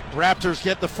Raptors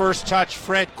get the first touch.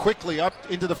 Fred quickly up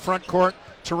into the front court.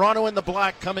 Toronto in the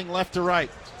black coming left to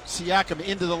right. Siakam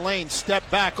into the lane, step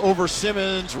back over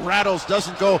Simmons, rattles,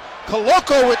 doesn't go.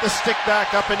 Koloko with the stick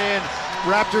back up and in.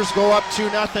 Raptors go up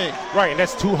 2-0. Right, and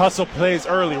that's two hustle plays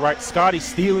early, right? Scotty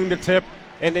stealing the tip,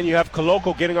 and then you have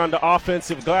Koloko getting on the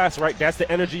offensive glass, right? That's the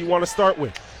energy you want to start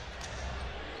with.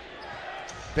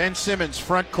 Ben Simmons,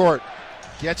 front court,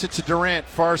 gets it to Durant,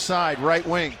 far side, right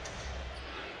wing.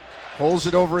 Holds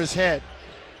it over his head.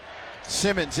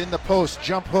 Simmons in the post,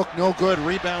 jump hook, no good.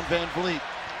 Rebound Van Vliet.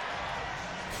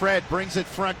 Fred brings it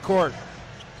front court.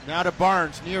 Now to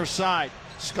Barnes, near side.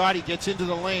 Scotty gets into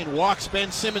the lane, walks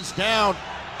Ben Simmons down,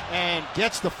 and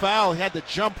gets the foul. He had the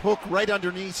jump hook right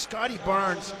underneath. Scotty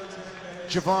Barnes,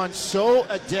 Javon, so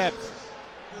adept.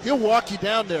 He'll walk you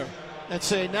down there and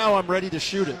say, now I'm ready to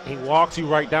shoot it. He walks you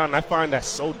right down, and I find that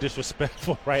so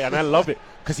disrespectful, right? And I love it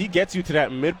because he gets you to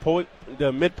that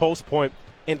mid-post point,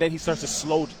 and then he starts to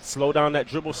slow down that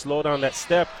dribble, slow down that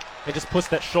step, and just puts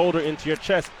that shoulder into your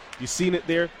chest. You've seen it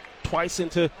there twice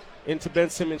into Ben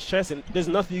Simmons' chest, and there's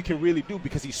nothing you can really do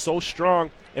because he's so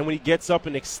strong, and when he gets up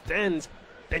and extends,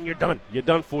 then you're done. You're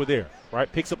done for there,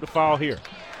 right? Picks up the foul here.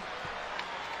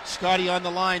 Scotty on the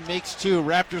line, makes two.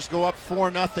 Raptors go up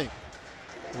 4-0.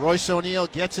 Royce O'Neal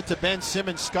gets it to Ben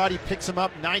Simmons. Scotty picks him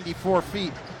up 94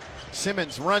 feet.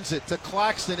 Simmons runs it to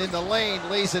Claxton in the lane,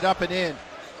 lays it up and in.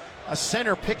 A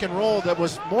center pick and roll that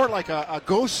was more like a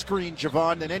ghost screen,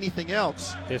 Javon, than anything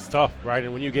else. It's tough, right?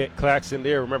 And when you get Claxton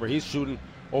there, remember, he's shooting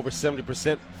over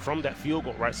 70% from that field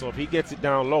goal, right? So if he gets it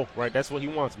down low, right, that's what he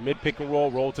wants. Mid pick and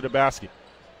roll to the basket.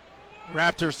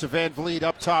 Raptors to Van Vliet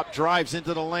up top, drives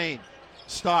into the lane.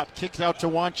 Stop, kicks out to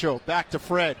Juancho, back to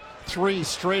Fred. Three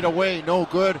straight away, no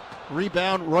good.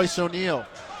 Rebound, Royce O'Neal.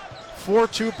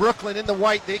 4-2 Brooklyn in the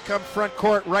white. They come front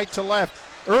court, right to left.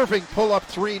 Irving pull up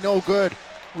three, no good.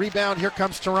 Rebound, here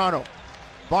comes Toronto.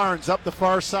 Barnes up the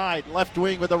far side, left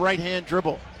wing with a right-hand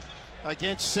dribble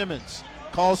against Simmons.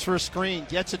 Calls for a screen,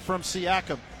 gets it from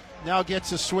Siakam. Now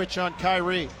gets a switch on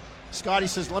Kyrie. Scotty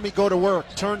says, let me go to work.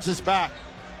 Turns his back.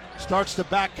 Starts to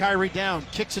back Kyrie down.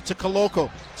 Kicks it to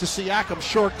Koloko. To Siakam,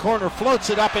 short corner. Floats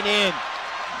it up and in.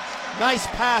 Nice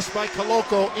pass by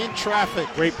Koloko in traffic.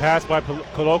 Great pass by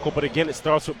Koloko, but again, it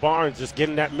starts with Barnes just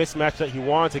getting that mismatch that he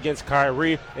wants against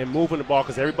Kyrie and moving the ball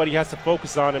because everybody has to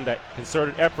focus on him, that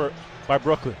concerted effort by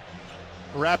Brooklyn.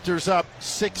 Raptors up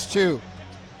 6-2.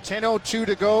 10:02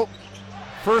 to go.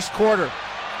 First quarter.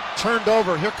 Turned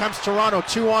over. Here comes Toronto,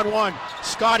 2-on-1.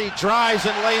 Scotty drives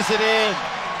and lays it in.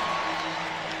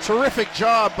 Terrific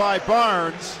job by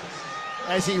Barnes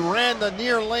as he ran the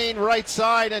near lane right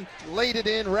side and laid it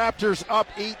in. Raptors up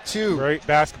 8-2. Great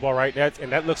basketball, right?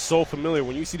 That looks so familiar.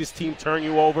 When you see this team turn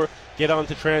you over, get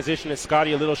onto transition, and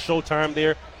Scotty a little showtime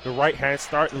there. The right hand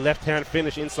start, left hand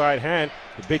finish, inside hand,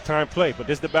 the big time play. But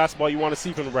this is the basketball you want to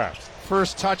see from the Raps.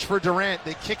 First touch for Durant.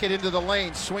 They kick it into the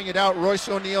lane, swing it out. Royce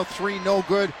O'Neal, three, no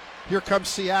good. Here comes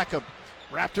Siakam.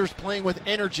 Raptors playing with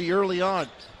energy early on.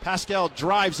 Pascal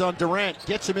drives on Durant,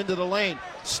 gets him into the lane.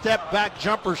 Step back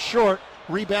jumper short.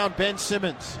 Rebound Ben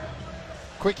Simmons.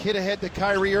 Quick hit ahead to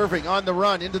Kyrie Irving on the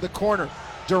run into the corner.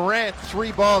 Durant,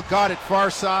 three ball, got it far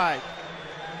side.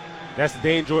 That's the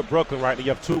danger with Brooklyn, right? You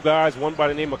have two guys, one by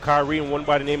the name of Kyrie and one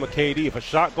by the name of KD. If a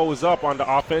shot goes up on the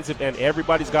offensive end,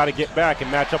 everybody's got to get back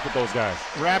and match up with those guys.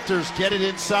 Raptors get it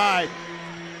inside.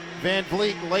 Van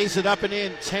Vliet lays it up and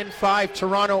in. 10-5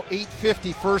 Toronto,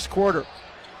 8:50 first quarter.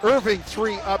 Irving,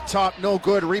 three up top, no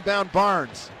good. Rebound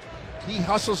Barnes. He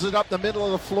hustles it up the middle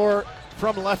of the floor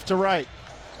from left to right.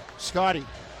 Scotty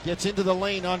gets into the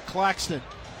lane on Claxton.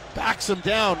 Backs him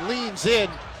down, leans in,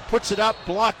 puts it up,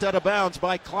 blocked out of bounds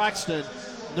by Claxton.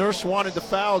 Nurse wanted the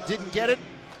foul, didn't get it,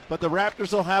 but the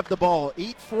Raptors will have the ball.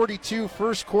 8:42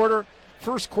 first quarter.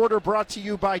 First quarter brought to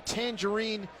you by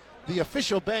Tangerine, the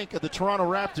official bank of the Toronto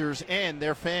Raptors and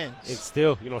their fans. It's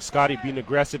still, Scotty being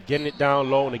aggressive, getting it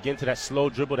down low, and again to that slow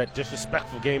dribble, that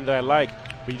disrespectful game that I like.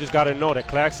 But you just got to know that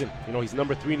Claxton, he's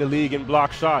number 3 in the league in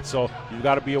block shots, so you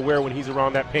got to be aware when he's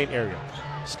around that paint area.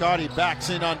 Scotty backs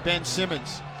in on Ben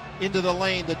Simmons. Into the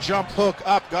lane, the jump hook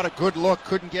up, got a good look,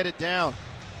 couldn't get it down.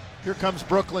 Here comes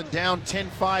Brooklyn down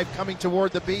 10-5 coming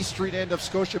toward the Bay Street end of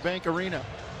Scotiabank Arena.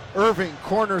 Irving,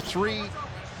 corner three,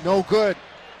 no good.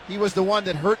 He was the one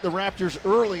that hurt the Raptors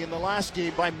early in the last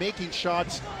game by making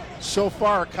shots. So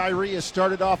far, Kyrie has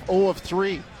started off 0 of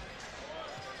 3.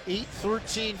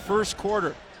 8:13 first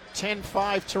quarter,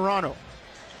 10-5 Toronto.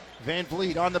 Van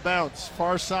Vliet on the bounce,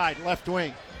 far side, left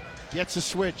wing. Gets a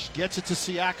switch, gets it to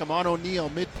Siakam on O'Neal,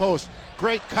 mid-post.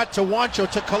 Great cut to Juancho,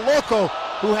 to Koloko,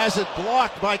 who has it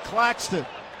blocked by Claxton.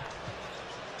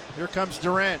 Here comes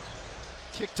Durant.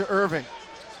 Kick to Irving.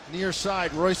 Near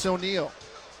side, Royce O'Neal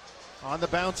on the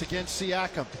bounce against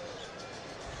Siakam.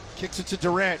 Kicks it to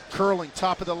Durant, curling,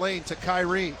 top of the lane to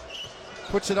Kyrie.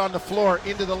 Puts it on the floor,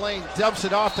 into the lane, dumps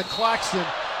it off to Claxton,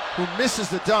 who misses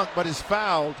the dunk but is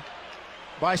fouled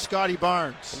by Scotty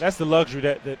Barnes. And that's the luxury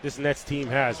that this Nets team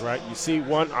has, right? You see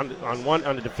one on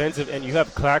the defensive end, you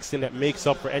have Claxton that makes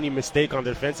up for any mistake on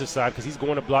the defensive side because he's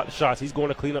going to block the shots, he's going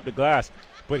to clean up the glass.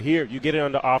 But here, you get it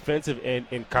on the offensive end,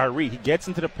 and Kyrie, he gets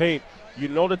into the paint. You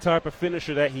know the type of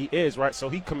finisher that he is, right? So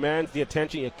he commands the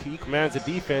attention, he commands the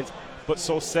defense, but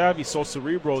so savvy, so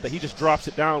cerebral that he just drops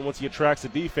it down once he attracts the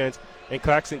defense, and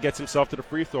Claxton gets himself to the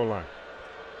free throw line.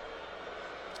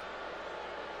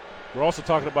 We're also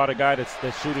talking about a guy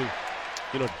that's shooting,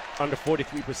 under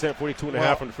 43%,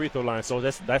 42.5% from the free throw line. So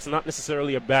that's not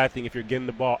necessarily a bad thing if you're getting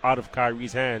the ball out of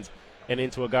Kyrie's hands and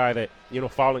into a guy that,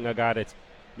 fouling a guy that's,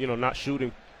 not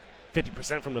shooting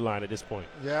 50% from the line at this point.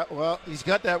 Yeah, well, he's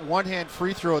got that one-hand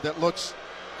free throw that looks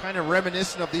kind of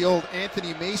reminiscent of the old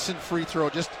Anthony Mason free throw,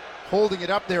 just holding it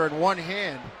up there in one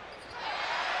hand.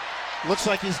 Looks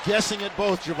like he's guessing at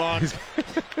both, Javon.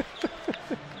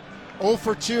 0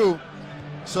 for 2.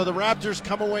 So the Raptors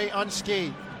come away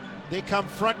unscathed. They come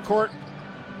front court,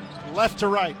 left to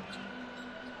right.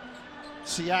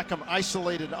 Siakam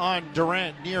isolated on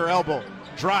Durant, near elbow.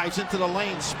 Drives into the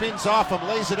lane, spins off him,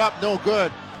 lays it up, no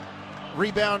good.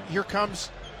 Rebound, here comes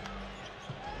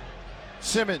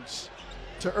Simmons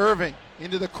to Irving,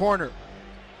 into the corner.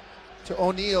 To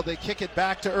O'Neal, they kick it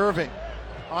back to Irving.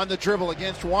 On the dribble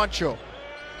against Juancho.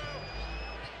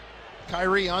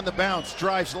 Kyrie on the bounce,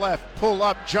 drives left, pull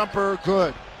up, jumper,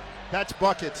 good. That's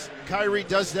buckets. Kyrie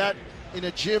does that in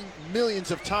a gym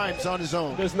millions of times on his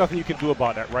own. There's nothing you can do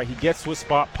about that, right? He gets to a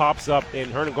spot, pops up,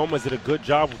 and Hernangomez did a good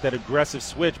job with that aggressive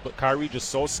switch, but Kyrie just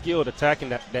so skilled attacking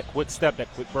that quick step, that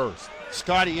quick burst.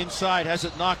 Scotty inside has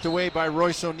it knocked away by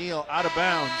Royce O'Neal, out of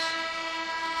bounds.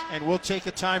 And we'll take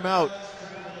a timeout.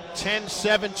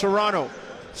 10-7 Toronto.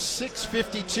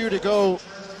 6:52 to go.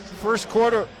 First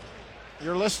quarter.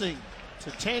 You're listening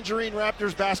to Tangerine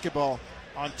Raptors basketball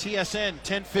on TSN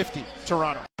 1050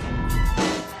 Toronto.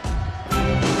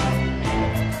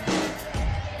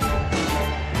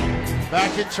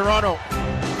 Back in Toronto,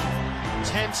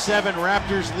 10-7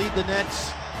 Raptors lead the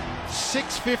Nets.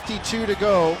 6:52 to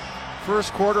go.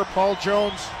 First quarter, Paul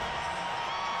Jones,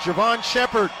 Javon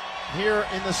Shepherd here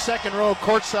in the second row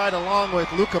courtside along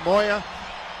with Luka Moya.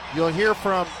 You'll hear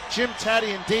from Jim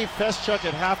Taddy and Dave Feschuk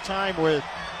at halftime with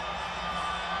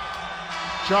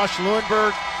Josh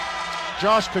Lewenberg,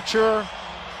 Josh Couture,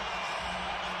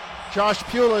 Josh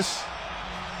Pulis,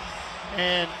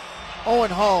 and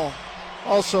Owen Hall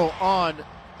also on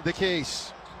the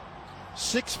case.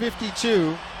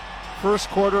 6:52, first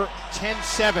quarter,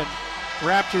 10-7,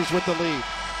 Raptors with the lead.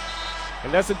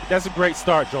 And that's a great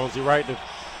start, Jonesy, right?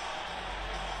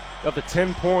 Of the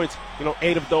 10 points,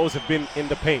 8 of those have been in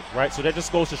the paint, right? So that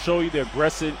just goes to show you the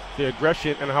aggression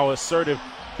and how assertive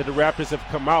that the Raptors have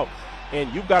come out.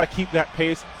 And you've got to keep that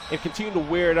pace and continue to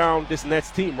wear down this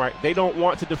Nets team, right? They don't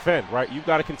want to defend, right? You've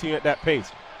got to continue at that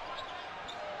pace.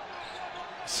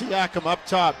 Siakam up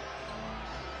top.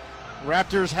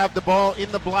 Raptors have the ball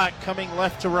in the black, coming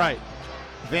left to right.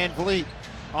 Van Vliet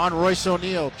on Royce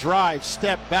O'Neal. Drive,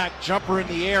 step back, jumper in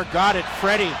the air. Got it.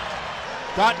 Freddie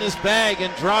got in his bag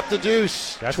and dropped the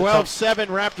deuce. 12-7,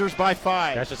 Raptors by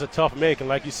 5. That's just a tough make. And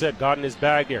like you said, got in his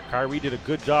bag there. Kyrie did a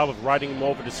good job of riding him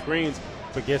over the screens.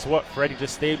 But guess what? Freddie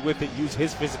just stayed with it, used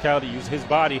his physicality, used his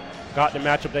body, got the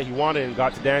matchup that he wanted, and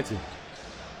got to dancing.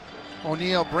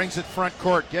 O'Neal brings it front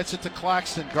court, gets it to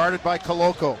Claxton, guarded by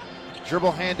Koloko.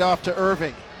 Dribble handoff to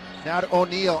Irving. Now to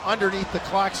O'Neal, underneath the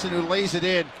Claxton, who lays it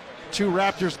in. 2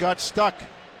 Raptors got stuck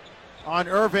on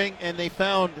Irving, and they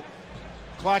found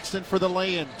Claxton for the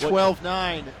lay-in.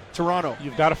 12-9, Toronto.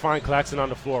 You've got to find Claxton on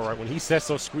the floor, right? When he sets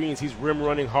those screens, he's rim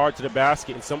running hard to the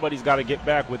basket, and somebody's got to get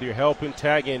back, whether you're helping,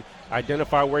 tagging,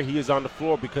 identify where he is on the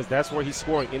floor, because that's where he's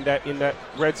scoring, in that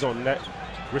red zone, in that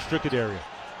restricted area.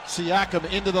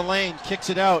 Siakam into the lane, kicks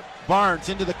it out. Barnes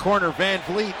into the corner. Van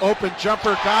Vliet, open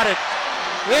jumper, got it.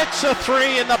 It's a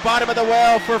 3 in the bottom of the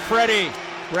well for Freddie.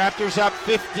 Raptors up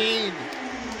 15-9.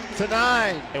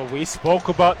 And we spoke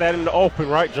about that in the open,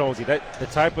 right, Jonesy? That the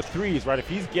type of threes, right? If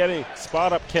he's getting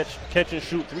spot up catch and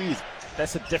shoot threes,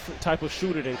 that's a different type of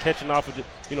shooter than catching off of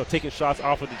the, taking shots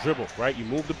off of the dribble, right? You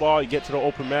move the ball, you get to the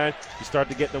open man, you start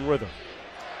to get them rhythm.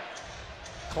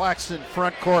 Claxton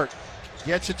front court,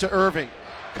 gets it to Irving.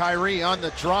 Kyrie on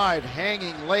the drive,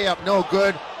 hanging layup, no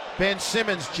good. Ben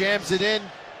Simmons jams it in.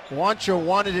 Juancho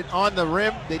wanted it on the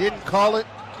rim. They didn't call it.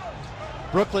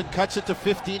 Brooklyn cuts it to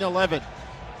 15-11.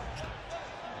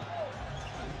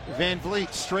 Van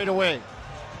Vliet straight away.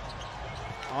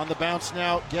 On the bounce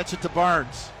now, gets it to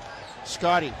Barnes.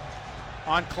 Scotty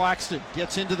on Claxton,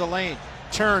 gets into the lane,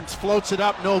 turns, floats it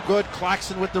up, no good.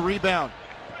 Claxton with the rebound.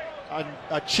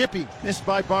 A chippy missed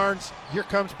by Barnes. Here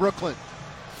comes Brooklyn.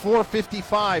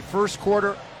 4:55 first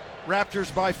quarter,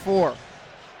 Raptors by 4.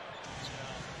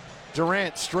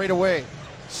 Durant straight away.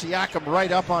 Siakam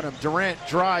right up on him. Durant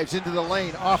drives into the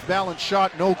lane, off balance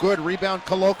shot, no good. Rebound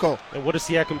Koloko. And what does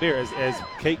Siakam do? As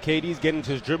KD's getting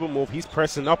to his dribble move, he's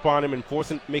pressing up on him and force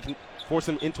him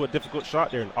into a difficult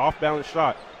shot there. An off balance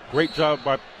shot. Great job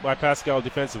by Pascal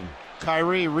defensively.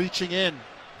 Kyrie reaching in,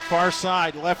 far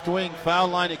side, left wing, foul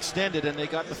line extended, and they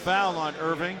got the foul on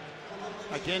Irving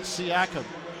against Siakam.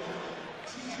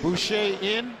 Boucher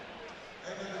in.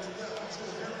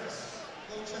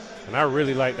 And I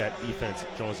really like that defense,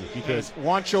 Jonesy, because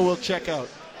Juancho will check out.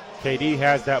 KD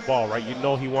has that ball, right? You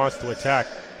know he wants to attack,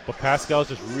 but Pascal's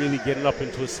just really getting up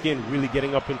into his skin, really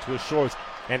getting up into his shorts,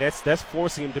 and that's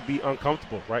forcing him to be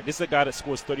uncomfortable, right? This is a guy that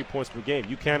scores 30 points per game.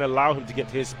 You can't allow him to get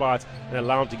to his spots and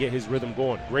allow him to get his rhythm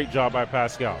going. Great job by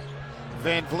Pascal.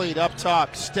 Van Vliet up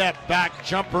top, step back,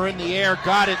 jumper in the air,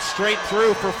 got it straight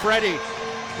through for Freddie.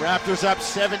 Raptors up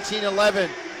 17-11.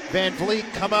 Van Vliet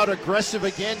come out aggressive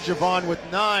again, Javon, with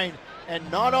 9,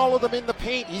 and not all of them in the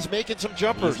paint. He's making some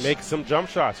jumpers. He's making some jump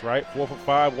shots, right? 4 for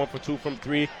 5, 1 for 2 from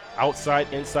 3,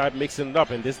 outside, inside, mixing it up.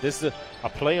 And this is a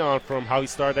play on from how he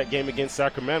started that game against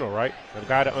Sacramento, right? A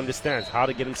guy that understands how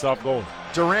to get himself going.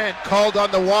 Durant called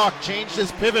on the walk, changed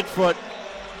his pivot foot.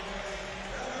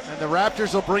 And the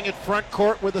Raptors will bring it front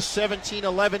court with a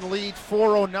 17-11 lead,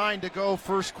 4:09 to go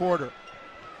first quarter.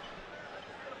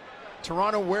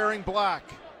 Toronto wearing black.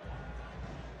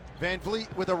 Van Vliet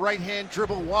with a right-hand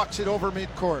dribble, walks it over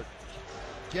midcourt.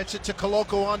 Gets it to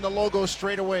Koloko on the logo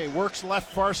straight away. Works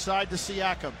left far side to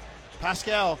Siakam.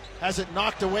 Pascal has it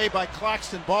knocked away by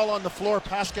Claxton. Ball on the floor.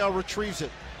 Pascal retrieves it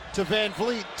to Van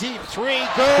Vliet. Deep three.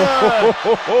 Good. Down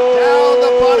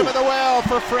the bottom of the well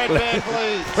for Fred Van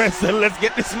Vliet. Fred said, let's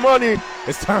get this money.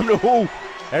 It's time to hoop.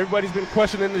 Everybody's been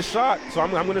questioning the shot, so I'm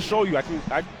going to show you. I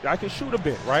can shoot a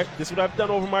bit, right? This is what I've done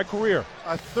over my career.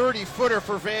 A 30-footer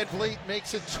for Van Vliet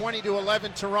makes it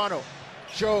 20-11 Toronto.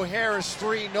 Joe Harris,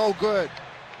 3, no good.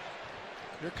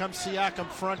 Here comes Siakam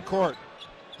front court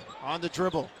on the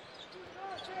dribble.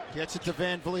 Gets it to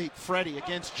Van Vliet. Freddie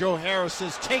against Joe Harris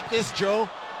says, take this, Joe.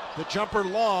 The jumper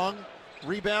long.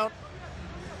 Rebound.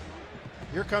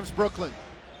 Here comes Brooklyn.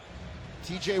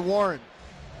 TJ Warren,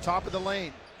 top of the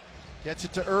lane. Gets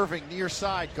it to Irving, near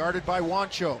side, guarded by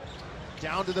Juancho.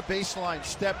 Down to the baseline,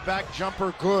 step back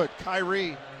jumper, good.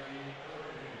 Kyrie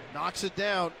knocks it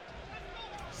down.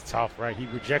 It's tough, right? He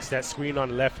rejects that screen on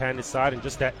the left-handed side, and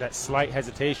just that slight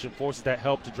hesitation forces that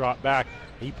help to drop back.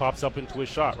 He pops up into his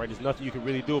shot, right? There's nothing you can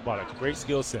really do about it. Great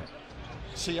skill set.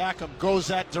 Siakam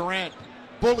goes at Durant,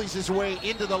 bullies his way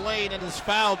into the lane and is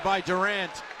fouled by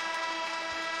Durant.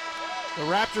 The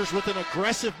Raptors with an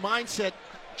aggressive mindset.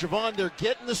 Javon, they're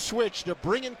getting the switch. They're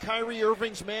bringing Kyrie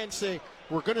Irving's man, say,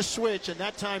 we're going to switch. And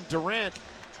that time Durant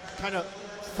kind of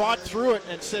fought through it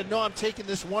and said, no, I'm taking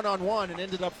this one-on-one, and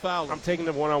ended up fouling. I'm taking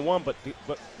the one-on-one, but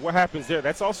what happens there,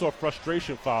 that's also a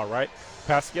frustration foul, right?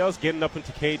 Pascal's getting up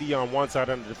into KD on one side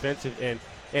on the defensive end,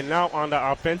 and now on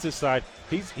the offensive side,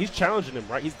 he's challenging him,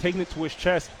 right? He's taking it to his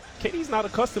chest. KD's not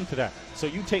accustomed to that. So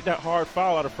you take that hard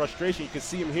foul out of frustration. You can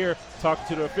see him here talking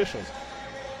to the officials.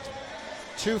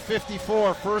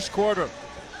 2:54 first quarter,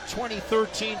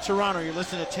 2013 Toronto. You're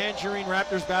listening to Tangerine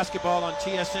Raptors basketball on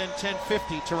TSN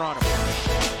 1050 Toronto.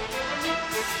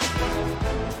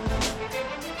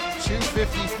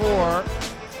 2:54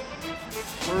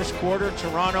 first quarter,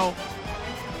 Toronto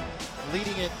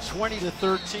leading it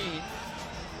 20-13.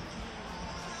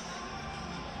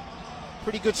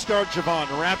 Pretty good start, Javon.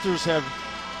 The Raptors have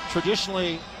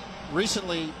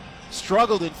recently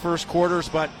struggled in first quarters,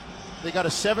 but they got a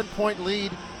 7-point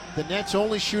lead. The Nets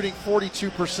only shooting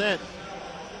 42%.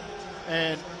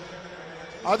 And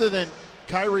other than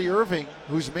Kyrie Irving,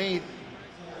 who's made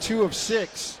 2 of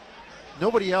 6,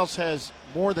 nobody else has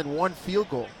more than 1 field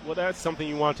goal. Well, that's something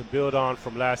you want to build on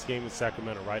from last game in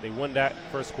Sacramento, right? They won that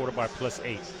first quarter by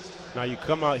 +8. Now you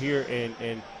come out here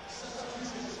and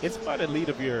it's by the lead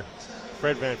of your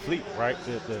Fred Van Vliet, right?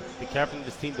 The captain of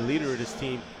this team, the leader of this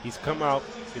team. He's come out,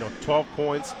 12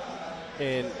 points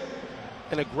and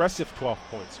an aggressive 12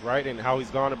 points, right? And how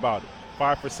he's gone about it.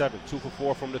 5 for 7, 2 for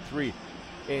 4 from the 3,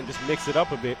 and just mix it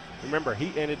up a bit. Remember, he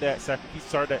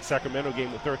started that Sacramento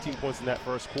game with 13 points in that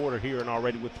first quarter here and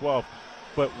already with 12.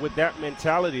 But with that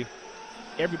mentality,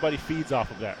 everybody feeds off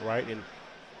of that, right? And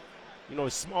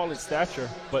he's small in stature,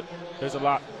 but there's a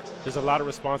lot of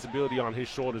responsibility on his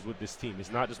shoulders with this team.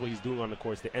 It's not just what he's doing on the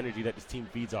court, it's the energy that this team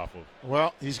feeds off of.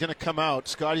 Well, he's going to come out.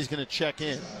 Scotty's going to check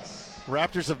in.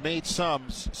 Raptors have made some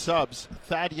subs.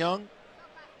 Thad Young,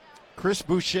 Chris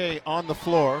Boucher on the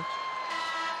floor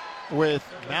with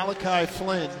Malachi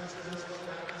Flynn,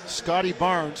 Scotty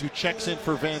Barnes, who checks in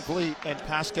for Van Vliet, and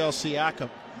Pascal Siakam.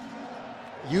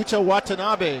 Yuta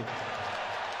Watanabe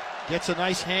gets a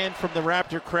nice hand from the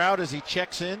Raptor crowd as he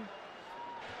checks in.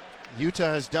 Yuta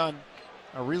has done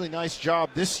a really nice job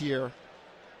this year.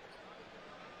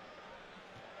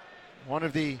 One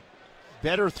of the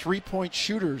better three-point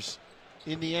shooters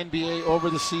in the NBA over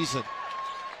the season.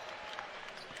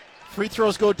 Free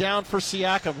throws go down for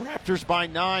Siakam. Raptors by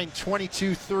 9,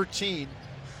 22-13.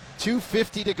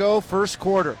 2:50 to go, first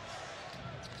quarter.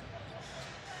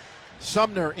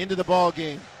 Sumner into the ball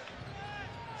game.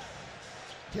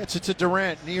 Gets it to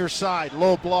Durant, near side,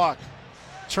 low block.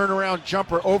 Turnaround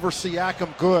jumper over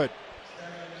Siakam, good.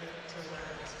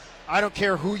 I don't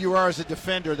care who you are as a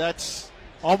defender, that's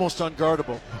almost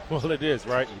unguardable. Well, it is,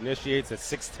 right? He initiates at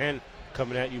 6'10",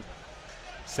 coming at you.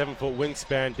 7-foot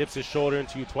wingspan, dips his shoulder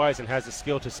into you twice, and has the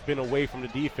skill to spin away from the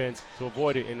defense to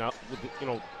avoid it. And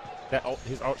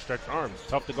his outstretched arms,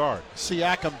 tough to guard.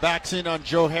 Siakam backs in on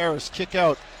Joe Harris. Kick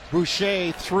out.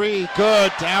 Boucher, three,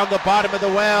 good. Down the bottom of the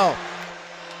well.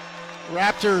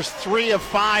 Raptors 3 of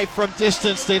 5 from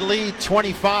distance. They lead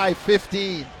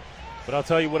 25-15. But I'll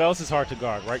tell you what else is hard to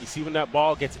guard, right? You see when that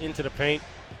ball gets into the paint,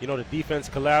 the defense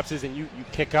collapses and you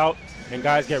kick out and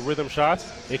guys get rhythm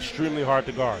shots. Extremely hard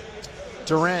to guard.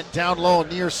 Durant down low,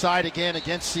 near side again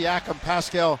against Siakam.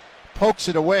 Pascal pokes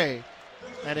it away,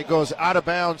 and it goes out of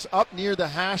bounds up near the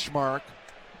hash mark.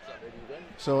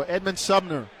 So Edmund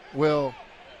Sumner will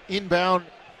inbound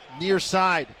near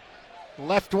side.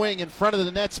 Left wing in front of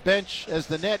the Nets bench as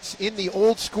the Nets in the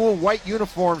old school white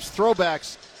uniforms,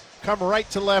 throwbacks, come right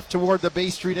to left toward the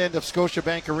Bay Street end of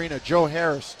Scotiabank Arena. Joe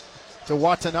Harris to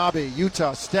Watanabe.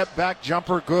 Utah step back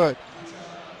jumper, good.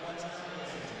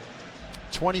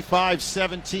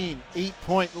 25-17,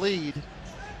 8-point lead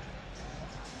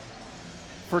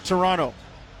for Toronto.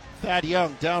 Thad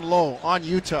Young down low on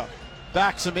Utah.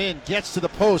 Backs him in, gets to the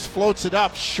post, floats it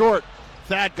up, short.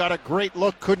 Thad got a great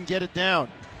look, couldn't get it down.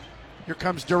 Here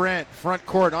comes Durant, front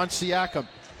court on Siakam.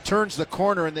 Turns the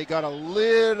corner, and they got a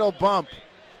little bump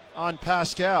on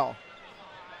Pascal.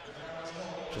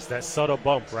 Just that subtle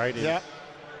bump, right? Yeah.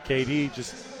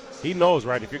 KD he knows,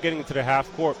 right? If you're getting into the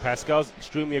half court, Pascal's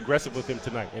extremely aggressive with him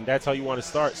tonight, and that's how you want to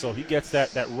start. So he gets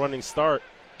that running start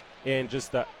and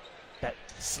just that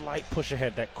slight push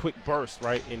ahead, that quick burst,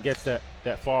 right, and gets that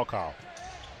foul call.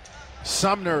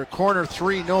 Sumner, corner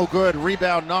three, no good.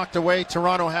 Rebound knocked away.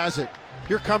 Toronto has it.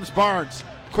 Here comes Barnes.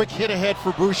 Quick hit ahead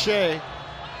for Boucher.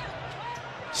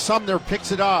 Sumner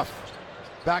picks it off.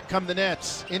 Back come the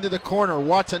Nets. Into the corner.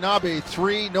 Watanabe,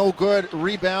 three, no good.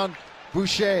 Rebound,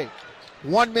 Boucher.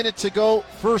 1 minute to go.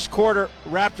 First quarter.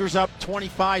 Raptors up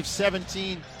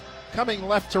 25-17. Coming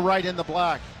left to right in the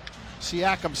black.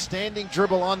 Siakam standing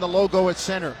dribble on the logo at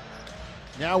center.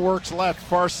 Now works left,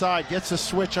 far side. Gets a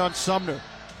switch on Sumner.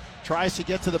 Tries to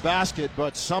get to the basket,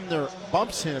 but Sumner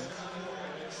bumps him.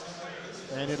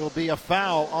 And it'll be a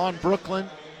foul on Brooklyn.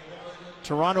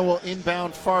 Toronto will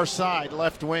inbound far side,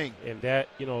 left wing. And that,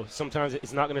 sometimes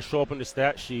it's not going to show up in the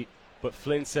stat sheet, but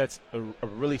Flynn sets a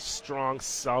really strong,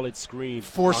 solid screen.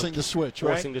 Forcing the switch,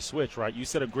 right? Forcing the switch, right? You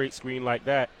set a great screen like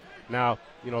that. Now,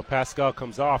 Pascal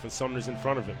comes off and Sumner's in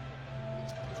front of him.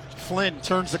 Flynn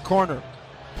turns the corner.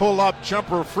 Pull up,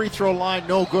 jumper, free throw line,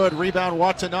 no good. Rebound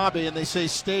Watanabe, and they say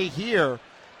stay here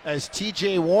as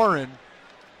TJ Warren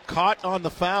caught on the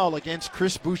foul against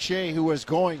Chris Boucher, who was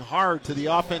going hard to the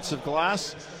offensive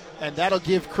glass, and that'll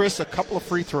give Chris a couple of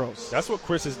free throws. That's what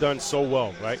Chris has done so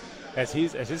well, right? As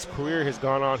his career has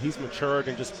gone on, he's matured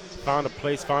and just found a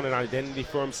place, found an identity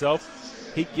for himself.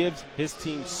 He gives his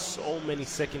team so many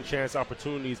second chance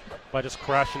opportunities by just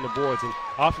crashing the boards. And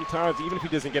oftentimes, even if he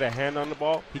doesn't get a hand on the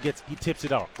ball, he tips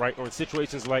it out, right? Or in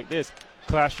situations like this,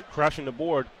 crashing the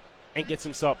board and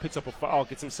picks up a foul,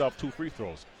 gets himself 2 free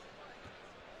throws.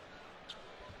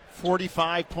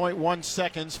 45.1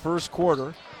 seconds, first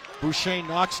quarter. Boucher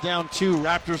knocks down 2.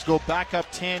 Raptors go back up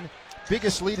 10.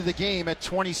 Biggest lead of the game at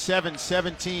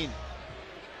 27-17.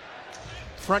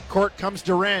 Front court comes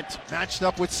Durant, matched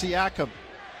up with Siakam.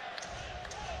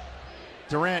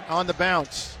 Durant on the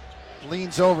bounce,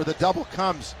 leans over, the double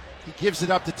comes. He gives it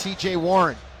up to TJ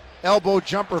Warren. Elbow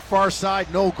jumper far side,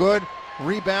 no good.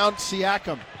 Rebound,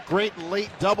 Siakam. Great late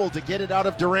double to get it out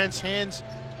of Durant's hands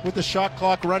with the shot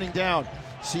clock running down.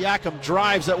 Siakam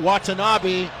drives at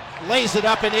Watanabe, lays it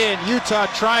up and in. Utah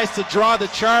tries to draw the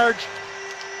charge,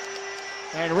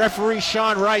 And referee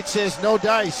Sean Wright says no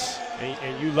dice.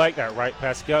 And you like that, right?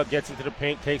 Pascal gets into the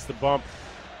paint, takes the bump.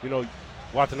 You know,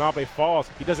 Watanabe falls.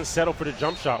 He doesn't settle for the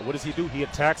jump shot. What does he do? He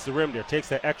attacks the rim there, takes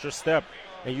that extra step,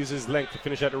 and uses his length to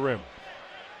finish at the rim.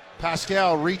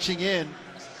 Pascal reaching in,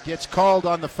 gets called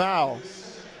on the foul.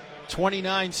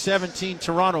 29-17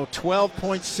 Toronto,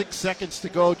 12.6 seconds to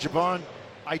go. Javon,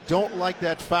 I don't like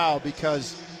that foul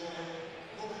because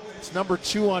it's number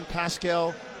 2 on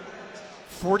Pascal,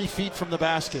 40 feet from the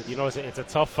basket. You know, it's a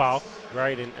tough foul,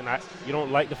 right? And you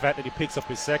don't like the fact that he picks up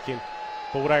his second.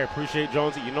 But what I appreciate,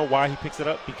 Jonesy, you know why he picks it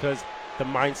up? Because the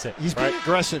mindset. He's right? being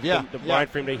aggressive, yeah. The mind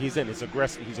frame that he's in is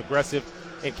aggressive. He's aggressive.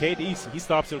 And KD, he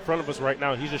stops in front of us right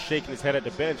now. He's just shaking his head at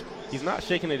the bench. He's not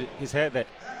shaking his head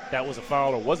that was a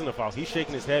foul or wasn't a foul. He's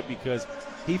shaking his head because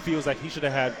he feels like he should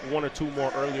have had 1 or 2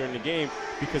 more earlier in the game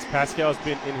because Pascal's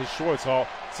been in his shorts all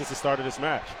since the start of this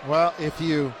match. Well, if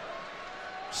you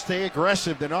stay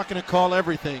aggressive, they're not going to call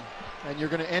everything, and you're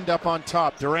going to end up on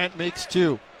top. Durant makes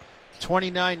 2.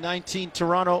 29-19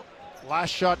 Toronto.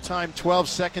 Last shot time, 12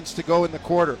 seconds to go in the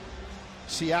quarter.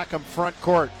 Siakam front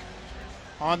court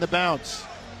on the bounce.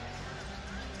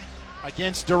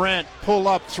 Against Durant, pull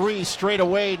up 3 straight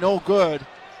away, no good.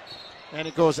 And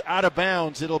it goes out of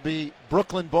bounds. It'll be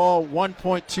Brooklyn ball,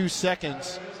 1.2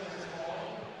 seconds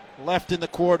left in the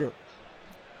quarter.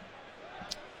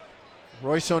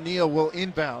 Royce O'Neal will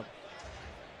inbound.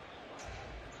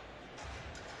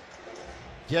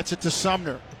 Gets it to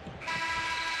Sumner.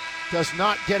 Does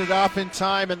not get it off in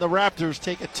time, and the Raptors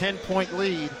take a 10-point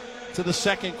lead to the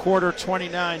second quarter,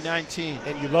 29-19.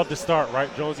 And you love the start, right,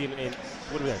 Jonesy? And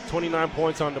what do we have? 29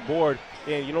 points on the board.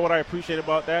 And you know what I appreciate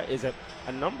about that is that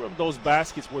a number of those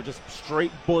baskets were just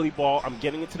straight bully ball. I'm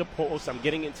getting into the post, I'm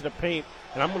getting into the paint,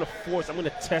 and I'm going to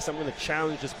test, I'm going to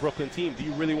challenge this Brooklyn team. Do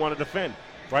you really want to defend?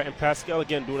 Right, and Pascal,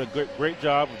 again, doing a great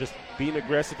job of just being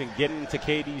aggressive and getting into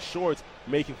KD's shorts,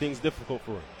 making things difficult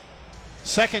for him.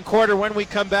 Second quarter, when we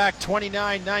come back,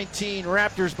 29-19,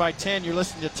 Raptors by 10. You're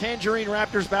listening to Tangerine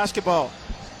Raptors basketball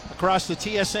across the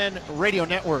TSN radio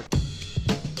network.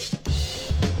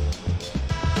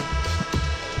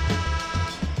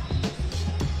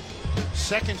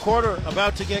 Second quarter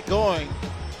about to get going.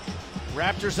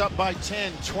 Raptors up by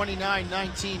 10,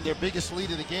 29-19. Their biggest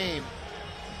lead of the game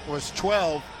was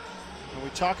 12. When we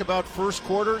talk about first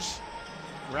quarters,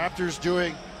 Raptors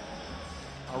doing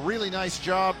a really nice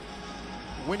job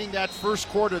winning that first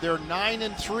quarter. They're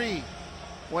 9-3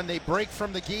 when they break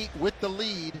from the gate with the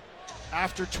lead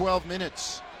after 12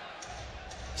 minutes.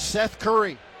 Seth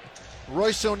Curry,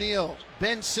 Royce O'Neal,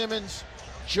 Ben Simmons,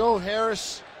 Joe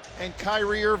Harris, and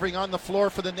Kyrie Irving on the floor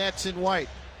for the Nets in white.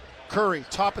 Curry,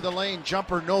 top of the lane,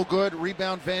 jumper no good,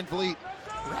 rebound Van Vliet.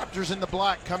 Raptors in the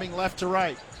black coming left to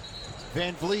right.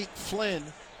 Van Vliet, Flynn,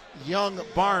 Young,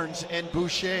 Barnes, and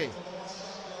Boucher.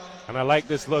 And I like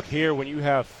this look here when you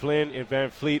have Flynn and Van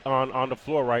Vliet on the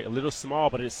floor, right? A little small,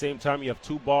 but at the same time you have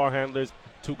 2 ball handlers,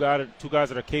 two guys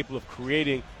that are capable of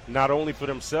creating not only for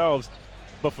themselves,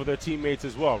 but for their teammates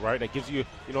as well, right? That gives you,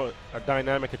 a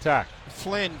dynamic attack.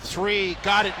 Flynn, 3,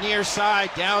 got it near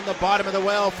side, down the bottom of the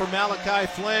well for Malachi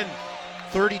Flynn.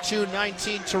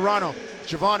 32-19 Toronto.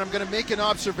 Javon, I'm going to make an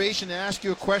observation and ask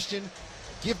you a question.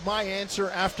 Give my answer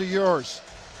after yours.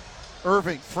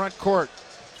 Irving, front court,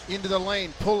 into the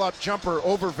lane, pull-up jumper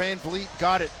over Van Vliet,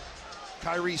 got it.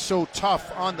 Kyrie so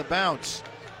tough on the bounce.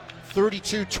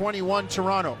 32-21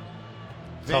 Toronto.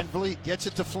 Van Vliet gets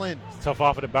it to Flynn. It's tough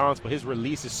off of the bounce, but his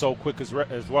release is so quick as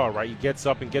well, right? He gets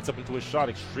up into his shot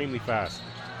extremely fast.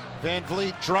 Van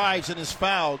Vliet drives and is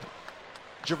fouled.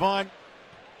 Javon,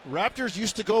 Raptors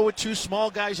used to go with 2 small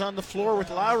guys on the floor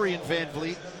with Lowry and Van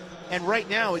Vliet, and right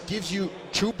now it gives you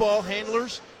 2 ball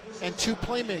handlers and 2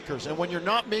 playmakers. And when you're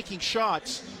not making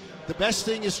shots, the best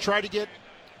thing is try to get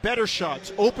better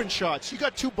shots, open shots. You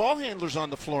got 2 ball handlers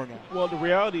on the floor now. Well, the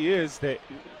reality is that,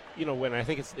 when I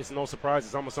think it's no surprise,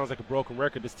 it almost sounds like a broken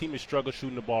record. This team has struggled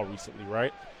shooting the ball recently,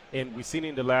 right? And we've seen it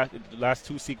in the last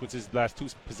 2 sequences, last 2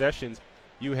 possessions.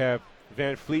 You have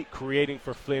Van Vliet creating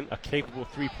for Flynn, a capable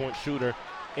 3-point shooter,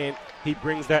 and he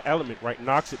brings that element, right?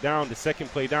 Knocks it down. The second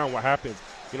play down, what happens?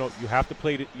 You have to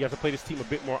play this team a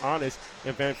bit more honest,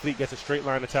 and Van Vliet gets a straight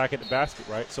line attack at the basket,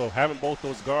 right? So having both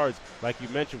those guards, like you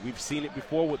mentioned, we've seen it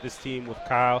before with this team with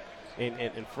Kyle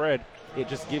and Fred. It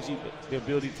just gives you the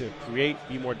ability to create,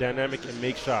 be more dynamic, and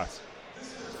make shots.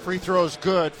 Free throws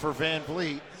good for Van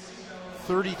Vliet.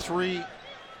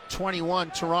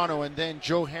 33-21 Toronto, and then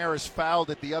Joe Harris fouled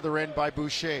at the other end by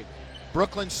Boucher.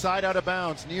 Brooklyn side out of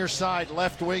bounds, near side,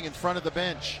 left wing in front of the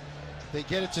bench. They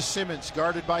get it to Simmons,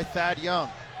 guarded by Thad Young.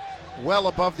 Well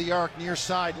above the arc, near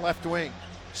side, left wing.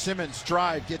 Simmons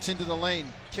drive, gets into the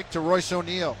lane, kick to Royce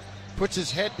O'Neal. puts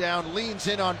his head down, leans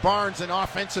in on Barnes, and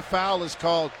offensive foul is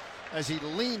called as he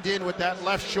leaned in with that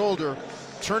left shoulder.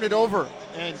 Turn it over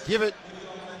and give it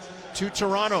to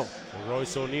Toronto. And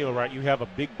Royce O'Neal, right? You have a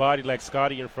big body like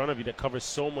Scotty in front of you that covers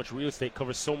so much real estate,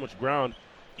 covers so much ground.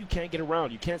 You can't get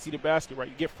around. You can't see the basket, right?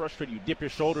 You get frustrated. You dip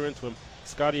your shoulder into him.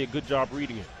 Scotty, a good job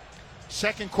reading it.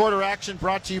 Second quarter action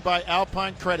brought to you by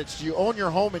Alpine Credits. Do you own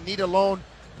your home and need a loan?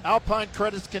 Alpine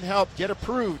Credits can help. Get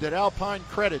approved at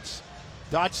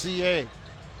alpinecredits.ca.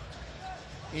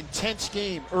 Intense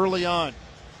game early on.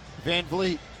 Van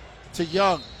Vliet to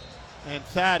Young. And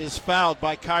Thad is fouled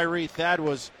by Kyrie. Thad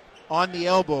was on the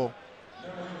elbow.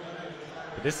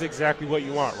 But this is exactly what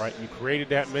you want, right? You created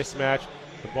that mismatch.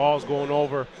 The ball's going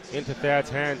over into Thad's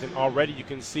hands, and already you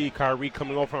can see Kyrie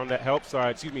coming over on that help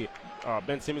side.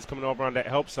 Ben Simmons coming over on that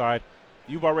help side.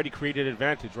 You've already created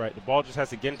advantage, right? The ball just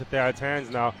has to get into Thad's hands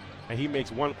now, and he makes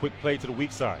one quick play to the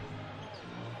weak side.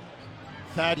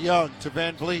 Thad Young to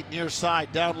Van Vliet, near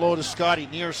side, down low to Scotty,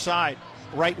 near side,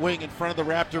 right wing in front of the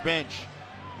Raptor bench.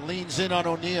 Leans in on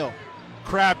O'Neal.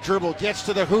 Crab dribble, gets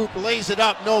to the hoop, lays it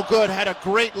up, no good. Had a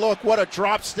great look, what a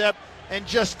drop step, and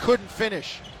just couldn't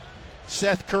finish.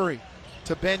 Seth Curry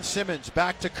to Ben Simmons,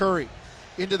 back to Curry.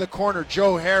 Into the corner,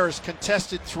 Joe Harris,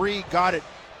 contested three, got it.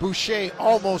 Boucher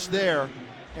almost there,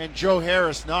 and Joe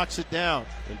Harris knocks it down.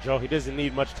 And Joe, he doesn't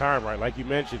need much time, right? Like you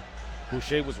mentioned,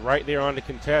 Boucher was right there on the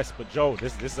contest, but Joe,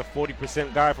 this is a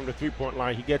 40% guy from the three-point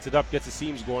line. He gets it up, gets the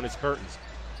seams going, his curtains.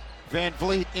 Van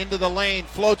Vliet into the lane,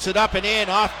 floats it up and in,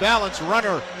 off balance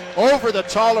runner over the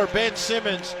taller Ben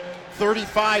Simmons.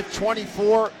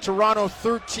 35-24, Toronto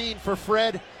 13 for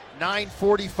Fred,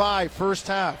 9:45 first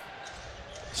half.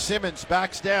 Simmons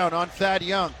backs down on Thad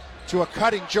Young to a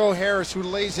cutting Joe Harris who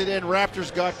lays it in.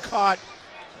 Raptors got caught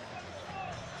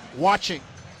watching.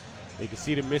 You can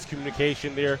see the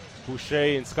miscommunication there.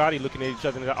 Boucher and Scotty looking at each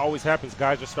other, and that always happens.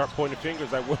 Guys just start pointing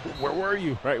fingers like, where were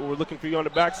you? Right, we're looking for you on the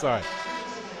backside.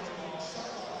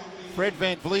 Fred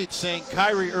Van Vliet saying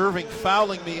Kyrie Irving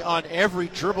fouling me on every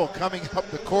dribble coming up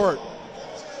the court.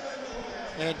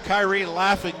 And Kyrie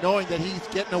laughing, knowing that he's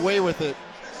getting away with it.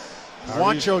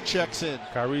 Juancho checks in.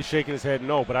 Kyrie's shaking his head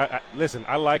no, but listen,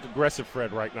 I like aggressive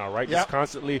Fred right now, right? Yep. Just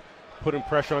constantly putting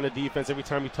pressure on the defense. Every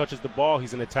time he touches the ball,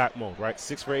 he's in attack mode, right?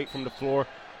 6 for 8 from the floor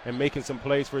and making some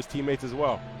plays for his teammates as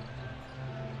well.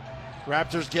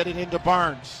 Raptors get it into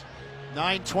Barnes.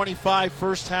 9:25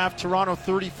 first half, Toronto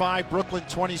 35, Brooklyn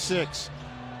 26.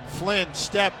 Flynn,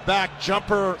 step back,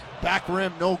 jumper, back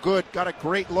rim, no good. Got a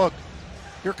great look.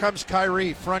 Here comes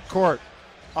Kyrie, front court,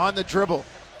 on the dribble.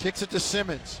 Kicks it to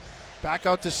Simmons. Back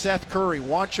out to Seth Curry.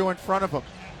 Juancho in front of him.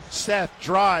 Seth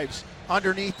drives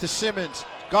underneath to Simmons.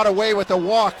 Got away with a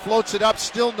walk, floats it up,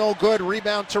 still no good.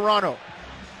 Rebound Toronto.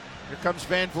 Here comes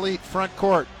Van Vliet, front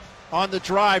court. On the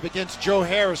drive against Joe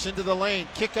Harris into the lane.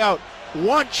 Kick out.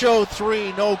 Juancho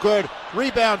three, no good.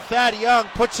 Rebound, Thad Young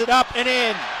puts it up and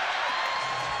in.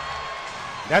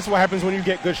 That's what happens when you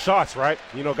get good shots, right?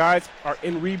 You know, guys are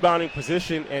in rebounding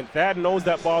position, and Thad knows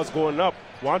that ball is going up.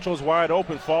 Juancho's wide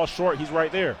open, falls short. He's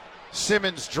right there.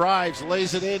 Simmons drives,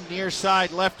 lays it in, near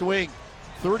side, left wing.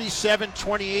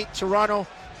 37-28 Toronto.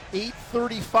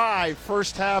 8:35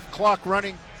 first half, clock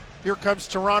running. Here comes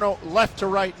Toronto, left to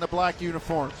right in the black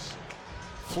uniforms.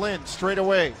 Flynn straight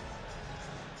away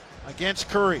against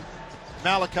Curry.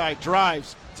 Malachi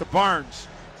drives to Barnes.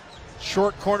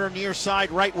 Short corner near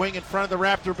side, right wing in front of the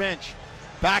Raptor bench.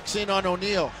 Backs in on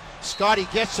O'Neal. Scotty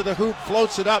gets to the hoop,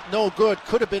 floats it up, no good.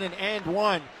 Could have been an and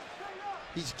one.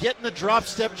 He's getting the drop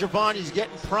step, Javon. He's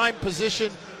getting prime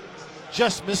position,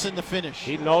 just missing the finish.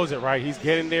 He knows it, right? He's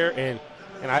getting there, and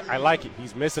I like it.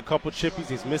 He's missed a couple chippies.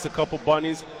 He's missed a couple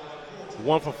bunnies.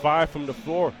 1 for 5 from the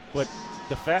floor. But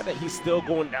the fact that he's still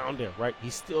going down there, right?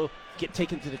 He's still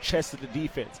taken to the chest of the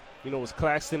defense. You know, it was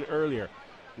Claxton earlier.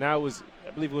 Now it was,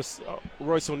 I believe it was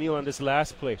Royce O'Neal on this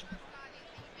last play.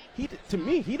 To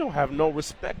me, he don't have no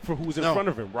respect for who's in front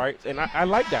of him, right? And I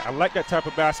like that. I like that type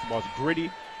of basketball. It's gritty.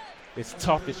 It's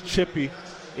tough. It's chippy.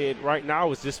 Right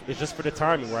now, it's just for the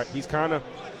timing, right? He's kind of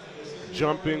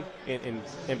jumping,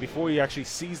 and before he actually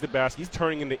sees the basket, he's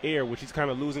turning in the air, which he's kind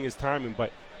of losing his timing.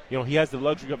 But, you know, he has the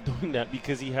luxury of doing that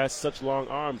because he has such long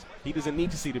arms. He doesn't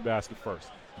need to see the basket first.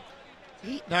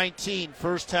 8:19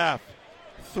 first half.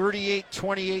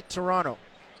 38-28 Toronto.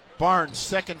 Barnes,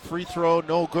 second free throw,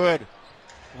 no good.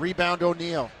 Rebound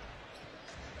O'Neal.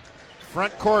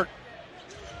 Front court.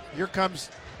 Here comes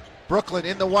Brooklyn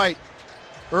in the white.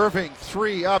 Irving,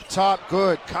 three up top,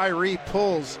 good. Kyrie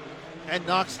pulls and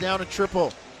knocks down a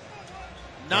triple.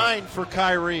 9 for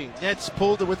Kyrie. Nets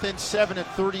pulled to within 7 at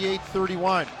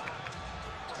 38-31.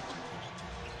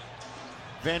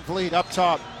 Van Vliet up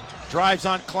top. Drives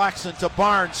on Claxton to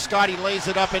Barnes. Scotty lays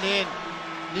it up and in.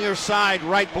 Near side,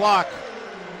 right block.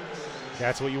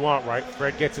 That's what you want, right?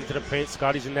 Fred gets into the paint.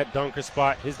 Scotty's in that dunker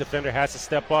spot. His defender has to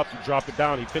step up. You drop it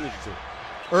down. He finishes it.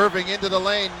 Irving into the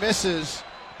lane, misses,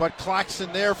 but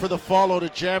Claxton there for the follow to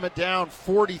jam it down.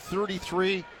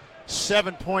 40-33,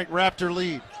 7-point Raptor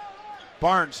lead.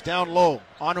 Barnes down low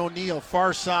on O'Neal,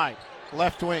 far side,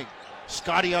 left wing.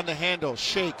 Scotty on the handle,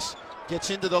 shakes, gets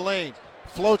into the lane,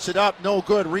 floats it up, no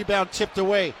good. Rebound tipped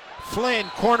away. Flynn,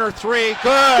 corner three,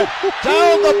 good.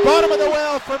 Down the bottom of the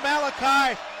well for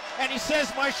Malachi. And he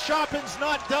says, my shopping's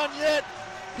not done yet.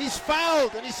 He's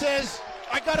fouled, and he says,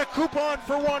 I got a coupon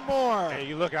for one more.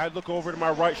 Hey, I look over to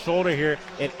my right shoulder here,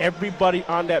 and everybody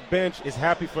on that bench is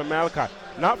happy for Malachi.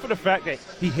 Not for the fact that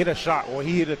he hit a shot or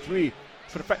he hit a three,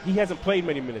 for the fact he hasn't played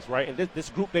many minutes, right? And this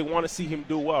group, they want to see him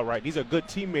do well, right? These are good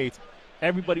teammates.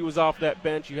 Everybody was off that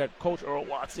bench. You had Coach Earl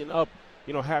Watson up,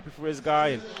 happy for his guy.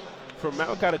 And for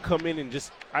Malachi to come in and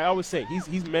just, I always say,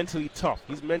 he's mentally tough.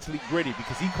 He's mentally gritty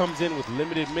because he comes in with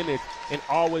limited minutes and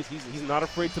always he's not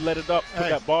afraid to let it up, put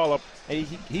that ball up, and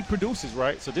he produces,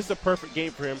 right? So this is a perfect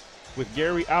game for him. With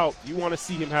Gary out, you want to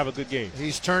see him have a good game.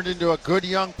 He's turned into a good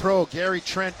young pro. Gary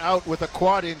Trent out with a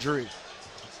quad injury.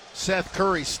 Seth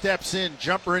Curry steps in,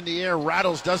 jumper in the air,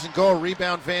 rattles, doesn't go.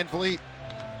 Rebound Van Vliet.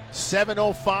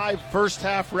 7:05 first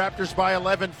half, Raptors by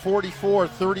 11,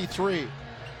 44-33.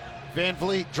 Van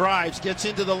Vliet drives, gets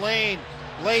into the lane,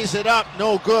 lays it up,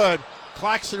 no good.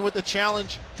 Claxton with the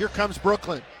challenge. Here comes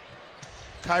Brooklyn.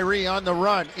 Kyrie on the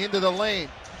run, into the lane.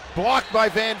 Blocked by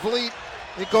Van Vliet.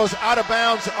 It goes out of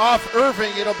bounds off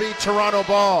Irving. It'll be Toronto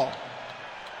ball.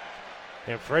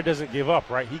 And Fred doesn't give up,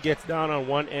 right? He gets down on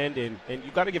one end, and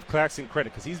you got to give Claxton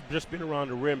credit because he's just been around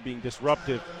the rim being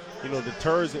disruptive.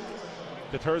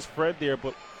 Deters Fred there,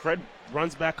 but Fred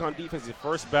runs back on defense, his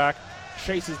first back,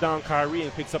 chases down Kyrie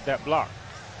and picks up that block.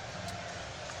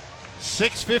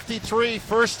 6:53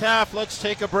 first half. Let's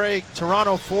take a break.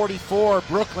 Toronto 44,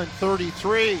 Brooklyn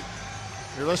 33.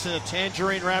 You're listening to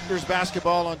Tangerine Raptors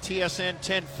basketball on TSN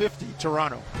 1050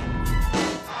 Toronto.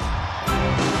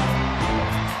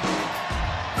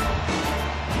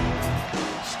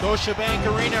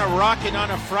 Scotiabank Arena rocking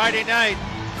on a Friday night.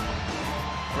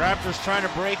 Raptors trying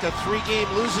to break a 3-game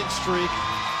losing streak.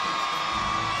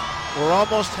 We're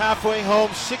almost halfway home,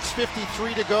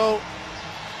 6:53 to go.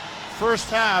 First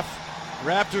half,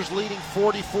 Raptors leading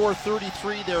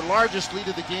 44-33. Their largest lead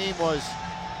of the game was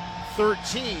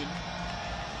 13.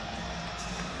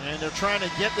 And they're trying to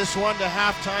get this one to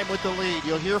halftime with the lead.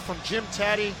 You'll hear from Jim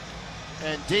Taddy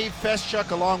and Dave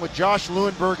Feschuk along with Josh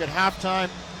Lewenberg at halftime.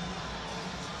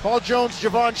 Paul Jones,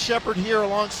 Javon Shepard here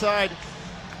alongside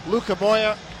Luca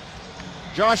Moya,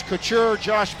 Josh Couture,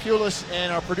 Josh Pulis,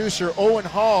 and our producer Owen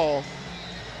Hall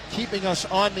keeping us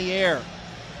on the air.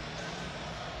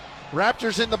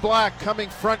 Raptors in the black, coming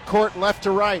front court left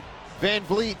to right. Van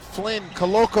Vliet, Flynn,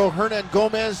 Koloko, Hernan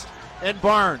Gomez, and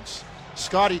Barnes.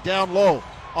 Scotty down low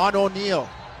on O'Neal.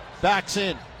 Backs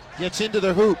in, gets into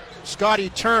the hoop. Scotty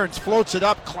turns, floats it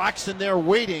up. Claxton there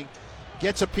waiting,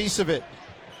 gets a piece of it.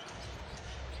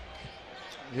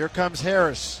 Here comes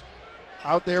Harris.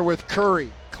 Out there with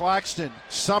Curry, Claxton,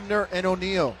 Sumner, and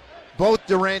O'Neal. Both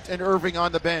Durant and Irving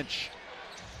on the bench.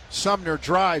 Sumner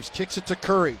drives, kicks it to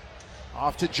Curry.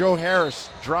 Off to Joe Harris,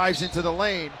 drives into the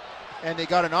lane, and they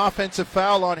got an offensive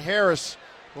foul on Harris.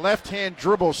 Left-hand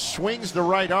dribble, swings the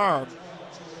right arm.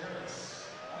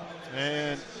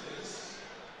 And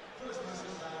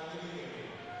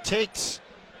takes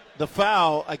the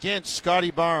foul against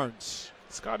Scotty Barnes.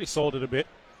 Scotty sold it a bit.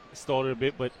 Stole it a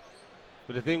bit, but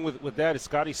the thing with that is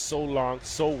Scotty's so long,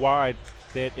 so wide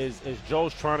that as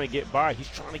Joe's trying to get by, he's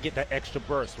trying to get that extra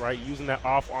burst, right? Using that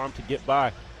off arm to get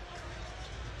by.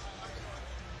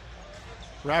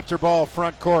 Raptor ball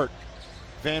front court.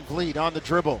 Van Vliet on the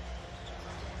dribble.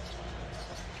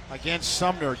 Against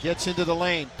Sumner, gets into the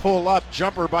lane. Pull up,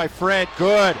 jumper by Fred,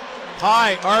 good.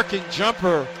 High arcing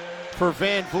jumper for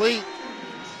Van Vliet.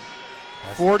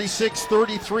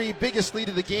 46-33, biggest lead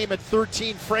of the game at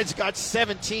 13. Fred's got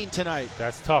 17 tonight.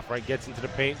 That's tough, right? Gets into the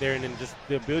paint there, and then just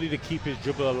the ability to keep his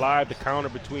dribble alive, the counter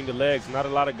between the legs. Not a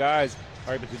lot of guys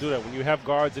are able to do that. When you have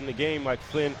guards in the game like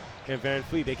Flynn and Van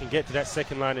Vliet, they can get to that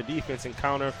second line of defense and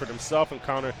counter for themselves and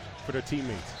counter for their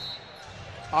teammates.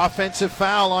 Offensive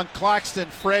foul on Claxton.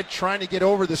 Fred trying to get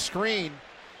over the screen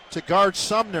to guard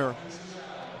Sumner.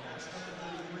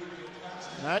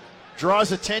 That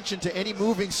draws attention to any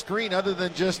moving screen other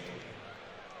than just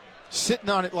sitting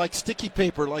on it like sticky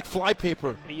paper, like fly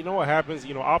paper. And you know what happens?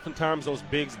 Oftentimes those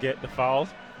bigs get the fouls,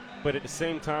 But at the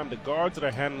same time, the guards that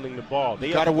are handling the ball,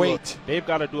 they've got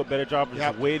to do a better job of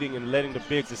just waiting and letting the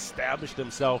bigs establish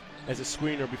themselves as a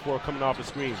screener before coming off the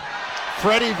screen.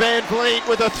 Freddie VanVleet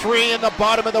with a three in the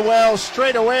bottom of the well,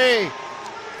 straight away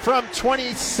from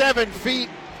 27 feet.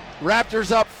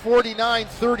 Raptors up 49-33,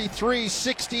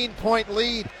 16-point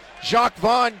lead. Jacques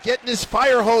Vaughn getting his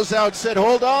fire hose out, said,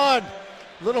 hold on.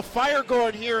 Little fire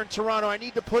going here in Toronto. I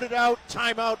need to put it out.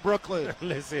 Timeout, Brooklyn.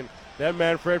 Listen, that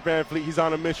man, Fred VanVleet, he's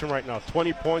on a mission right now.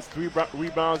 20 points, 3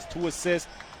 rebounds, 2 assists,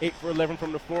 8 for 11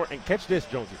 from the floor. And catch this,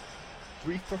 Jonesy,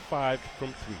 3 for 5 from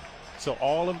 3. So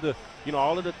all of the,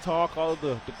 all of the talk, all of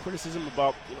the criticism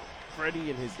about,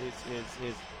 Freddie and his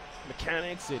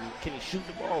mechanics and can he shoot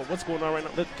the ball? What's going on right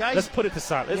now? Let's put it to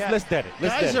side. Let's dead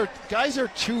it. Guys are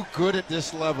too good at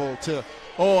this level to,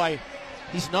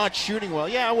 he's not shooting well.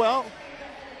 Yeah, well,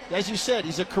 as you said,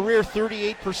 he's a career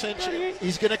 38%.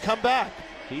 He's going to come back.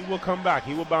 He will come back.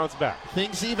 He will bounce back.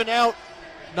 Things even out.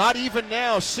 Not even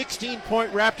now.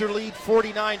 16-point Raptor lead,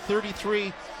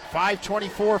 49-33,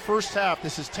 5:24 first half.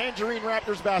 This is Tangerine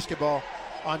Raptors basketball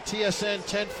on TSN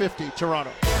 1050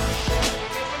 Toronto.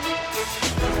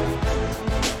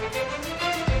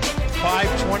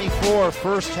 5:24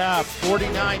 first half,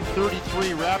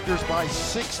 49-33, Raptors by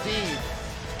 16.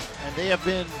 And they have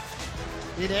been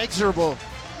inexorable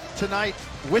tonight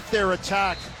with their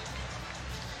attack.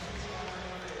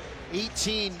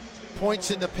 18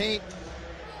 points in the paint,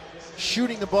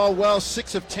 shooting the ball well,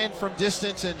 6 of 10 from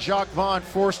distance, and Jacques Vaughn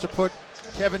forced to put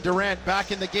Kevin Durant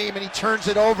back in the game, and he turns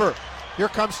it over. Here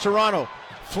comes Toronto.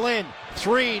 Flynn,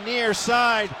 three, near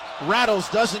side, rattles,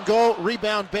 doesn't go,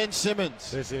 rebound Ben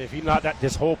Simmons. Listen, if he not that,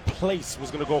 this whole place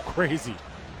was going to go crazy.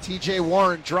 TJ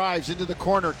Warren drives into the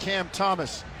corner, Cam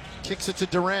Thomas kicks it to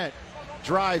Durant,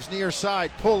 drives near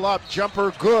side, pull up,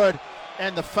 jumper, good,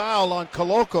 and the foul on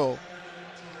Koloko.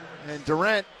 And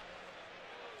Durant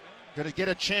going to get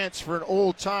a chance for an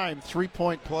old-time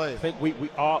three-point play. I think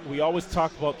we always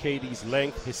talk about KD's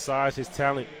length, his size, his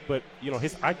talent, but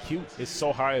his IQ is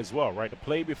so high as well, right? The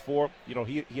play before,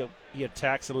 he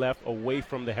attacks the left away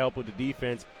from the help of the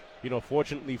defense.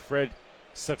 Fortunately, Fred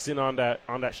sucks in on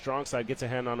that strong side, gets a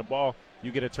hand on the ball,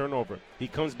 you get a turnover. He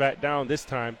comes back down this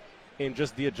time in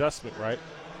just the adjustment, right?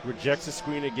 Rejects the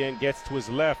screen again, gets to his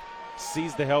left,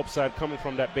 sees the help side coming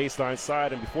from that baseline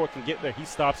side, and before it can get there, he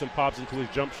stops and pops into his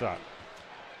jump shot.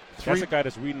 That's a guy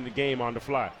that's reading the game on the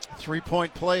fly.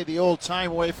 Three-point play the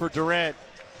old-time way for Durant.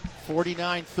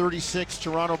 49-36,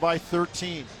 Toronto by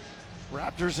 13.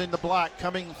 Raptors in the black,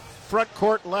 coming front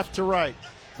court left to right.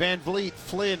 VanVleet,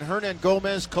 Flynn, Hernan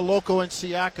Gomez, Koloko, and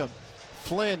Siakam.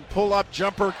 Flynn, pull-up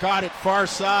jumper, got it far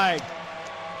side.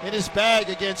 In his bag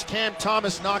against Cam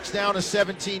Thomas, knocks down a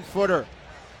 17-footer.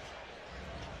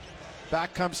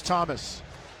 Back comes Thomas.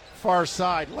 Far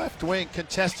side, left wing,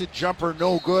 contested jumper,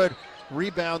 no good.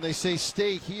 Rebound, they say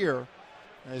stay here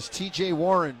as TJ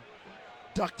Warren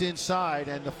ducked inside,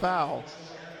 and the foul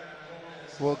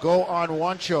will go on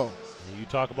Juancho. You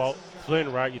talk about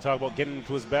Flynn, right? You talk about getting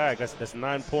into his bag. That's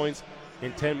 9 points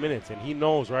in 10 minutes, and he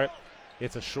knows, right?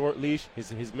 It's a short leash.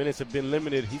 His minutes have been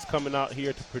limited. He's coming out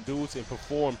here to produce and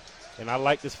perform, and I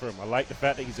like this for him. I like the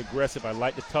fact that he's aggressive. I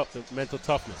like the mental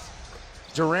toughness.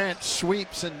 Durant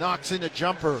sweeps and knocks in a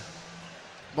jumper.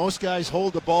 Most guys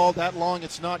hold the ball that long,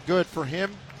 it's not good. For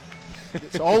him,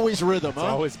 it's always rhythm. It's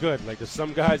always good. Like, there's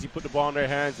some guys, you put the ball in their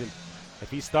hands, and if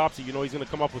he stops it, he's going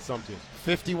to come up with something.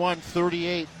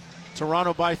 51-38,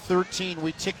 Toronto by 13.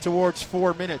 We tick towards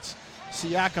 4 minutes.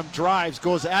 Siakam drives,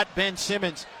 goes at Ben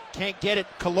Simmons, can't get it.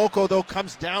 Koloko, though,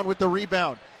 comes down with the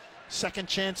rebound. Second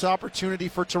chance opportunity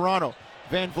for Toronto.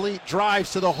 VanVleet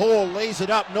drives to the hole, lays it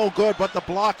up, no good, but the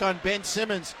block on Ben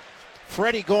Simmons.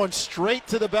 Freddie going straight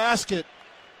to the basket.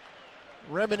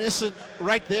 Reminiscent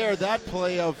right there, that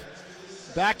play of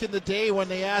back in the day when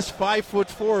they asked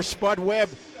 5'4" Spud Webb,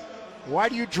 why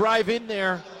do you drive in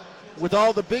there with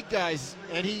all the big guys?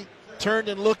 And he turned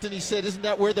and looked and he said, isn't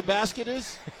that where the basket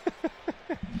is?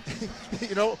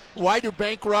 Why do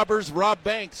bank robbers rob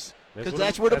banks? Because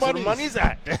that's where the money's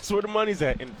at. That's where the money's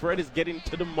at. And Fred is getting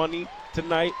to the money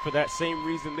tonight for that same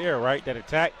reason there, right? That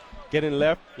attack, getting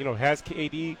left, has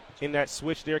KD in that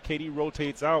switch there. KD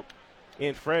rotates out,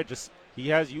 and Fred he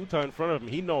has Utah in front of him.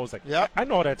 He knows, I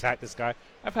know how to attack this guy.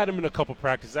 I've had him in a couple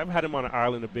practices. I've had him on an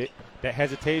island a bit. That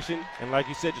hesitation, and like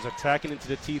you said, just attacking into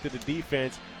the teeth of the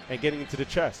defense and getting into the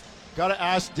chest. Got to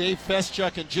ask Dave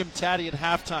Feschuk and Jim Taddy at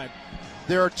halftime.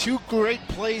 There are two great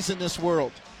plays in this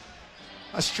world.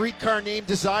 A streetcar named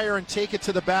Desire and take it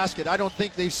to the basket. I don't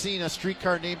think they've seen a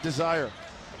streetcar named Desire.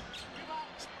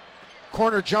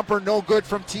 Corner jumper, no good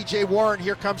from TJ Warren.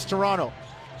 Here comes Toronto.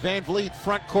 Van Vliet,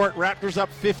 front court, Raptors up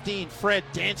 15. Fred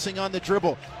dancing on the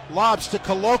dribble. Lobs to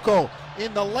Koloko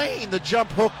in the lane. The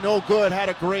jump hook, no good. Had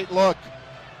a great look.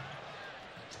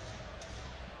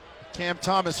 Cam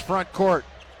Thomas, front court.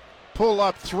 Pull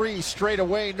up three, straight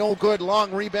away, no good.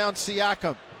 Long rebound,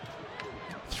 Siakam.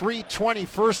 3:20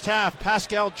 first half.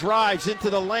 Pascal drives into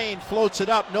the lane, floats it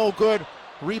up, no good.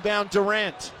 Rebound,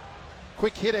 Durant.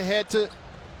 Quick hit ahead to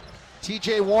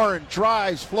TJ Warren.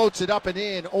 Drives, floats it up and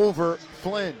in over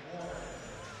Flynn.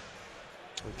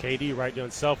 And KD right there,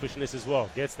 unselfishness as well.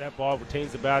 Gets that ball,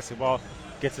 retains the basketball,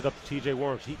 gets it up to TJ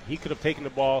Warren. He could have taken the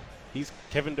ball. He's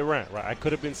Kevin Durant, right? I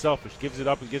could have been selfish. Gives it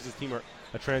up and gives his team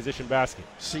a transition basket.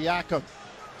 Siakam,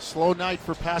 slow night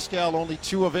for Pascal, only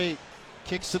 2 of 8.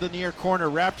 Kicks to the near corner.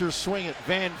 Raptors swing it.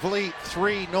 Van Vliet,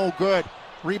 3, no good.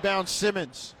 Rebound,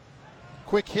 Simmons.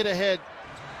 Quick hit ahead.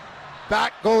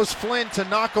 Back goes Flynn to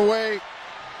knock away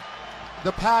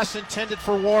the pass intended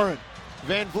for Warren.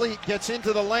 Van Vliet gets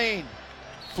into the lane.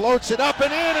 Floats it up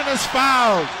and in and is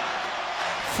fouled.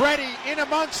 Freddie in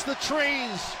amongst the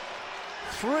trees.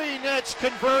 3 nets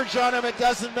converge on him. It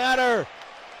doesn't matter.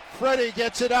 Freddie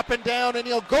gets it up and down, and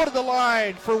he'll go to the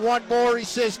line for one more. He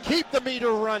says, keep the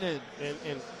meter running.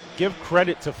 And give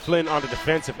credit to Flynn on the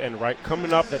defensive end, right?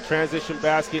 Coming up, that transition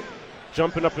basket,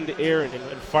 jumping up in the air and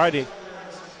fighting,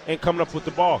 and coming up with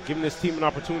the ball, giving this team an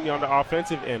opportunity on the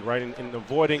offensive end, right, and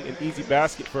avoiding an easy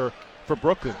basket for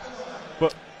Brooklyn.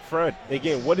 But Fred,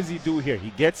 again, what does he do here? He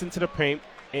gets into the paint,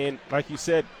 and like you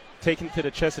said, taking to the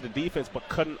chest of the defense, but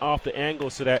cutting off the angle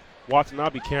so that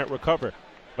Watanabe can't recover.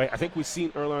 Like, I think we've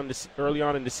seen early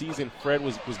on in the season, Fred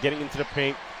was getting into the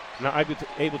paint, not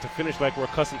able to finish like we're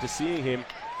accustomed to seeing him,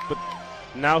 but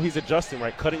now he's adjusting,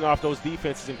 right, cutting off those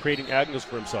defenses and creating angles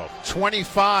for himself.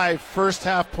 25 first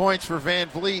half points for Van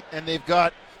Vliet, and they've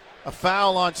got a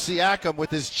foul on Siakam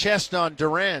with his chest on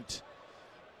Durant.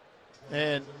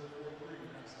 And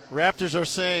Raptors are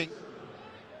saying,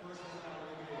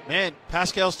 man,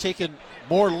 Pascal's taken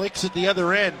more licks at the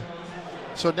other end.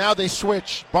 So now they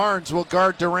switch. Barnes will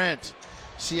guard Durant.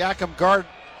 Siakam guard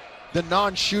the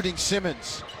non-shooting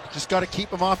Simmons. Just got to keep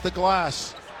him off the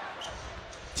glass.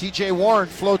 TJ Warren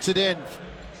floats it in.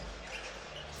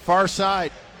 Far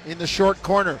side in the short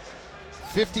corner.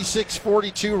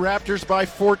 56-42, Raptors by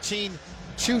 14.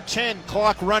 2:10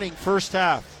 clock running first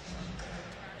half.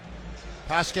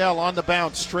 Pascal on the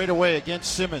bounce straight away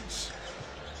against Simmons.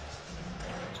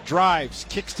 Drives,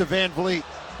 kicks to Van Vliet.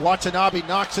 Watanabe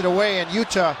knocks it away, and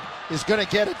Utah is going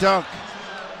to get a dunk.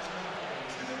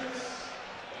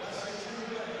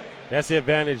 That's the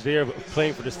advantage there of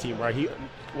playing for this team, right?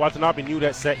 Watanabe knew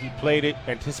that set. He played it,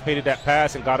 anticipated that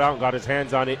pass, and got out and got his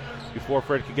hands on it before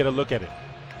Fred could get a look at it.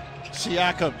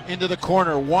 Siakam into the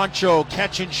corner. Juancho,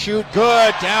 catch and shoot.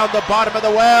 Good. Down the bottom of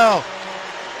the well.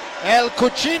 El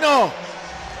Cucino.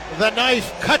 The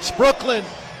knife cuts Brooklyn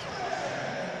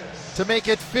to make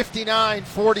it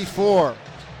 59-44.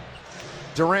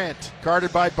 Durant,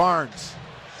 guarded by Barnes.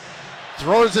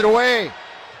 Throws it away.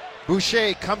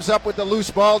 Boucher comes up with the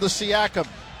loose ball to Siakam.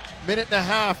 Minute and a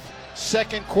half.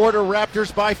 Second quarter,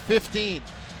 Raptors by 15.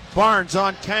 Barnes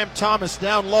on Cam Thomas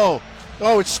down low.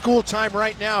 Oh, it's school time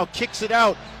right now. Kicks it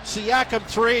out. Siakam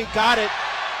 3. Got it.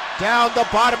 Down the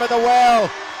bottom of the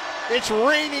well. It's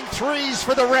raining threes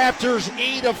for the Raptors.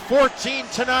 8 of 14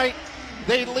 tonight.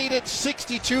 They lead it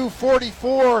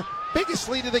 62-44. Biggest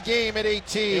lead of the game at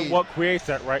 18. And what creates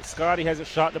that, right? Scottie hasn't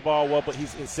shot the ball well, but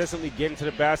he's incessantly getting to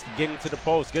the basket, getting to the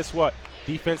post. Guess what?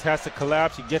 Defense has to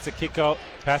collapse. He gets a kick out.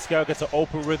 Pascal gets an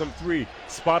open rhythm 3.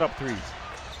 Spot up threes.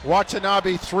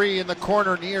 Watanabe 3 in the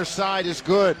corner near side is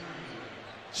good.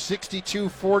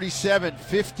 62-47,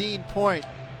 15-point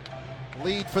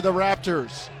lead for the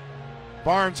Raptors.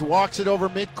 Barnes walks it over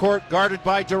midcourt, guarded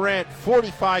by Durant.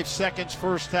 45 seconds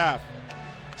first half.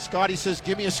 Scottie says,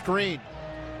 give me a screen.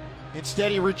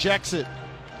 Instead, he rejects it.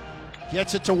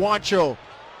 Gets it to Juancho.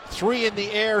 3 in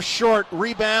the air, short.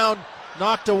 Rebound,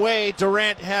 knocked away.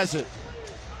 Durant has it.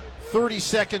 30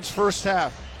 seconds first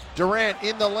half. Durant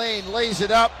in the lane, lays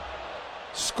it up.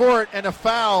 Score it, and a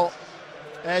foul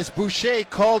as Boucher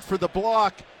called for the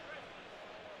block.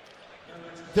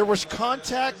 There was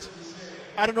contact.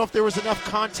 I don't know if there was enough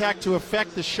contact to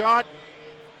affect the shot.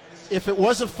 If it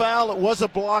was a foul, it was a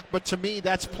block, but to me,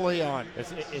 that's play on.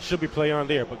 It should be play on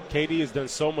there, but KD has done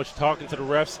so much talking to the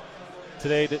refs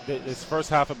today, this first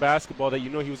half of basketball, that you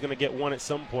know he was going to get one at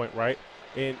some point, right?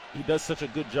 And he does such a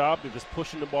good job of just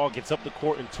pushing the ball, gets up the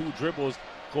court in 2 dribbles,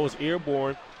 goes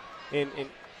airborne, and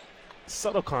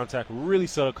subtle contact, really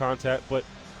subtle contact, but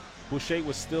Boucher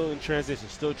was still in transition,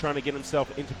 still trying to get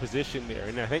himself into position there.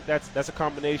 And I think that's a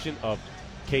combination of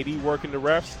KD working the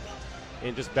refs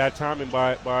and just bad timing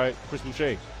by Chris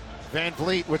Boucher. Van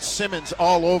Vliet with Simmons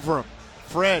all over him.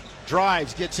 Fred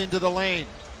drives, gets into the lane.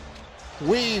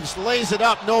 Weaves, lays it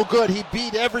up, no good. He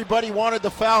beat everybody, wanted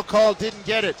the foul call, didn't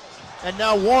get it. And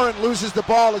now Warren loses the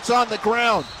ball. It's on the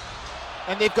ground.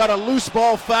 And they've got a loose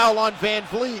ball foul on Van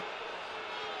Vliet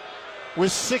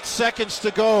with 6 seconds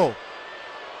to go.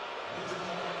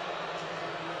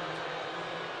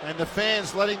 And the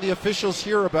fans letting the officials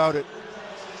hear about it.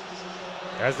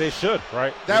 As they should,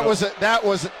 right? That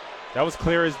was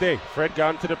clear as day. Fred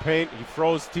got into the paint. He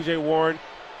froze T.J. Warren,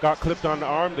 got clipped on the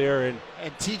arm there,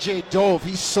 and T.J. dove.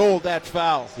 He sold that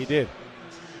foul. He did.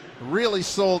 Really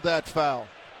sold that foul.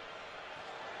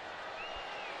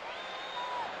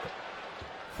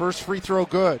 First free throw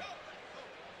good.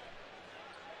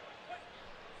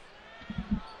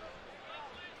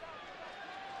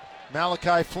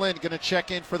 Malachi Flynn going to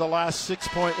check in for the last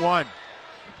 6.1.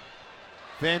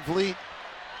 Van Vliet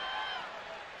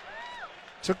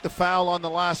took the foul on the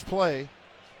last play.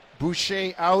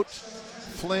 Boucher out,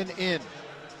 Flynn in.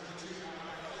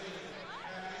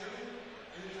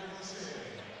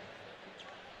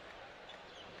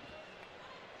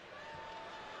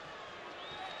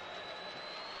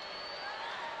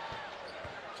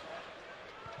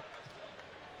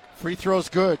 Free throw's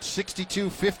good.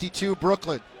 62-52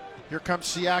 Brooklyn. Here comes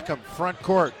Siakam, front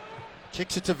court.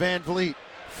 Kicks it to Van Vliet.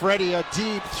 Freddie, a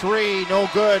deep three, no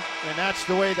good. And that's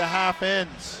the way the half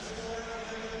ends.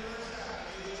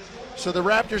 So the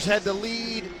Raptors had the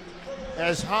lead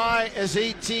as high as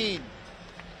 18.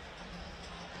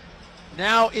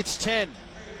 Now it's 10.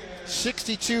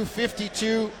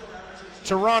 62-52.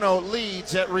 Toronto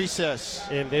leads at recess.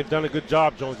 And they've done a good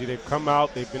job, Jonesy. They've come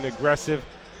out, they've been aggressive,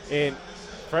 and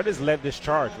Fred has led this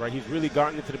charge, right? He's really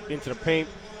gotten into the paint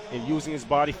and using his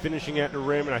body, finishing at the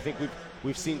rim. And I think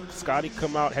we've seen Scotty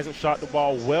come out, hasn't shot the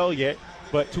ball well yet,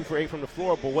 but 2 for 8 from the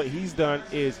floor. But what he's done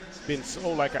is been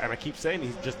so, and I keep saying,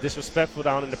 he's just disrespectful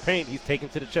down in the paint. He's taken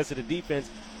to the chest of the defense.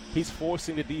 He's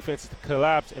forcing the defense to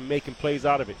collapse and making plays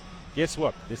out of it. Guess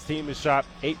what? This team has shot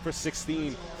 8 for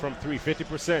 16 from 3,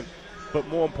 50%. But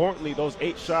more importantly, those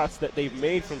 8 shots that they've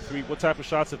made from 3, what type of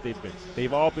shots have they been?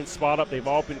 They've all been spot up. They've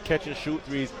all been catch and shoot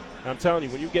threes. And I'm telling you,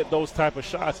 when you get those type of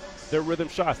shots, they're rhythm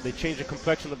shots. They change the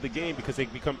complexion of the game because they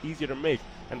become easier to make,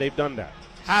 and they've done that.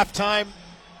 Halftime.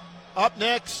 Up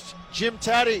next, Jim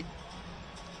Taddy,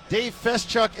 Dave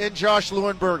Feschuk, and Josh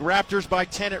Lewenberg. Raptors by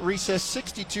 10 at recess,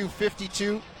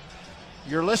 62-52.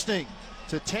 You're listening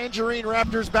to Tangerine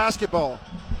Raptors basketball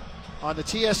on the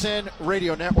TSN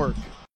Radio Network.